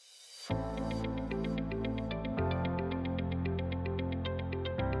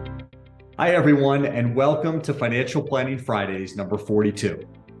Hi, everyone, and welcome to Financial Planning Fridays number 42.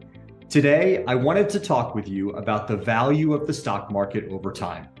 Today, I wanted to talk with you about the value of the stock market over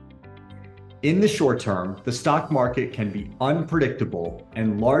time. In the short term, the stock market can be unpredictable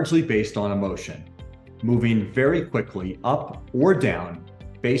and largely based on emotion, moving very quickly up or down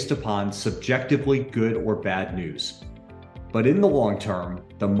based upon subjectively good or bad news. But in the long term,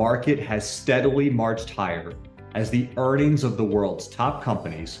 the market has steadily marched higher as the earnings of the world's top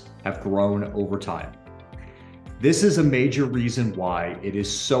companies have grown over time. This is a major reason why it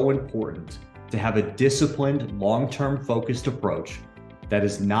is so important to have a disciplined, long-term focused approach that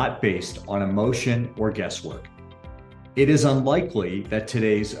is not based on emotion or guesswork. It is unlikely that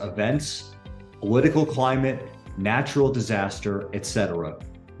today's events, political climate, natural disaster, etc.,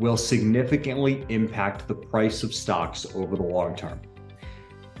 will significantly impact the price of stocks over the long term.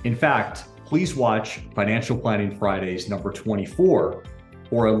 In fact, please watch Financial Planning Fridays number 24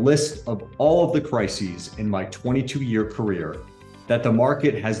 for a list of all of the crises in my 22-year career that the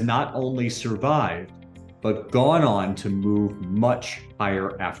market has not only survived, but gone on to move much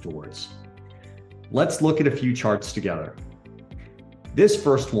higher afterwards. Let's look at a few charts together. This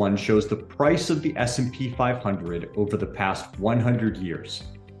first one shows the price of the S&P 500 over the past 100 years.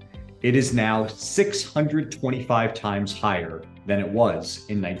 It is now 625 times higher than it was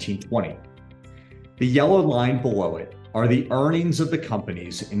in 1920. The yellow line below it are the earnings of the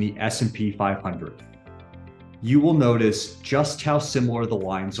companies in the S&P 500. You will notice just how similar the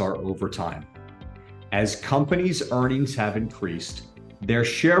lines are over time. As companies' earnings have increased, their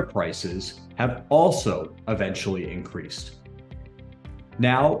share prices have also eventually increased.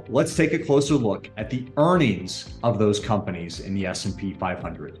 Now, let's take a closer look at the earnings of those companies in the S&P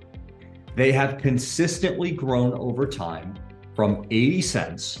 500. They have consistently grown over time from 80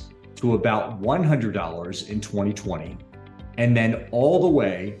 cents to about $100 in 2020, and then all the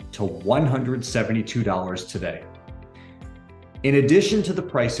way to $172 today. In addition to the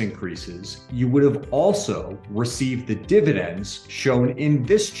price increases, you would have also received the dividends shown in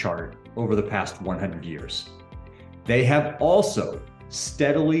this chart over the past 100 years. They have also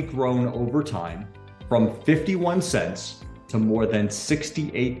steadily grown over time from 51 cents to more than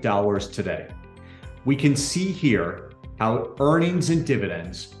 $68 today. We can see here how earnings and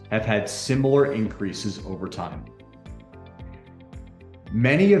dividends have had similar increases over time.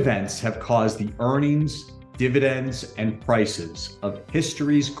 Many events have caused the earnings, dividends, and prices of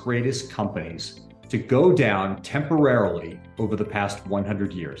history's greatest companies to go down temporarily over the past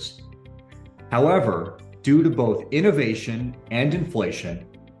 100 years. However, due to both innovation and inflation,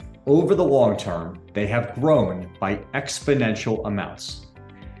 over the long term, they have grown by exponential amounts.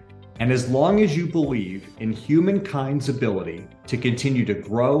 And as long as you believe in humankind's ability to continue to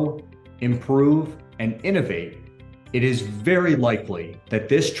grow, improve, and innovate, it is very likely that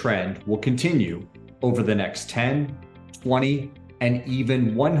this trend will continue over the next 10, 20, and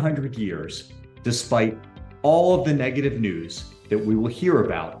even 100 years, despite all of the negative news that we will hear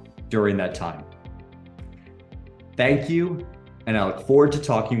about during that time. Thank you, and I look forward to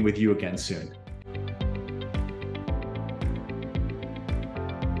talking with you again soon.